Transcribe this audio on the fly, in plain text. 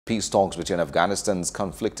Peace talks between Afghanistan's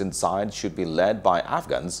conflicting sides should be led by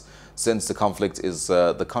Afghans, since the conflict is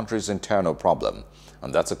the country's internal problem.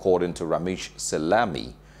 And that's according to Ramesh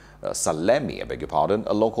Salemi,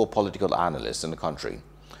 a local political analyst in the country.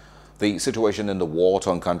 The situation in the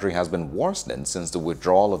war-torn country has been worsening since the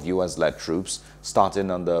withdrawal of US-led troops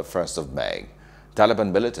starting on the 1st of May.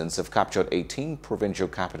 Taliban militants have captured 18 provincial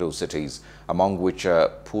capital cities, among which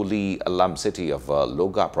Puli Alam city of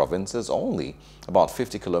Logar province is only about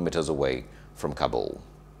 50 kilometers away from Kabul.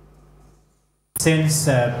 Since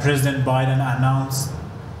President Biden announced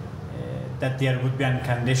that there would be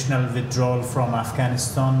unconditional withdrawal from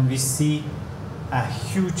Afghanistan, we see a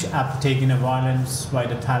huge uptake in violence by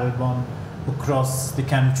the Taliban across the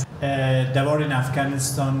country. The war in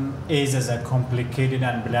Afghanistan is as complicated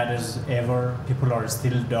and bloody as ever. People are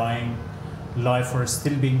still dying. Lives are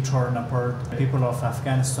still being torn apart. People of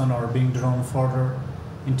Afghanistan are being drawn further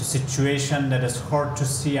into a situation that is hard to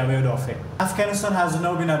see a way out of it. Afghanistan has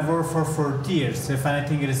now been at war for 40 years. If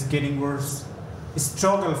anything, it is getting worse. The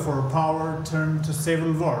struggle for power turned to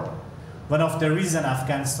civil war. One of the reasons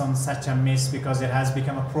Afghanistan is such a mess because it has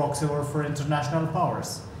become a proxy war for international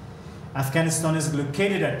powers. Afghanistan is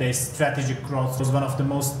located at the strategic crossroads, one of the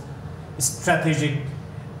most strategic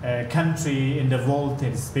country in the world,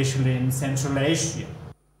 especially in Central Asia.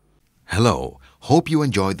 Hello, hope you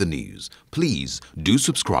enjoyed the news. Please do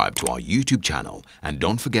subscribe to our YouTube channel and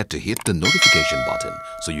don't forget to hit the notification button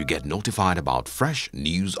so you get notified about fresh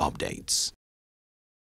news updates.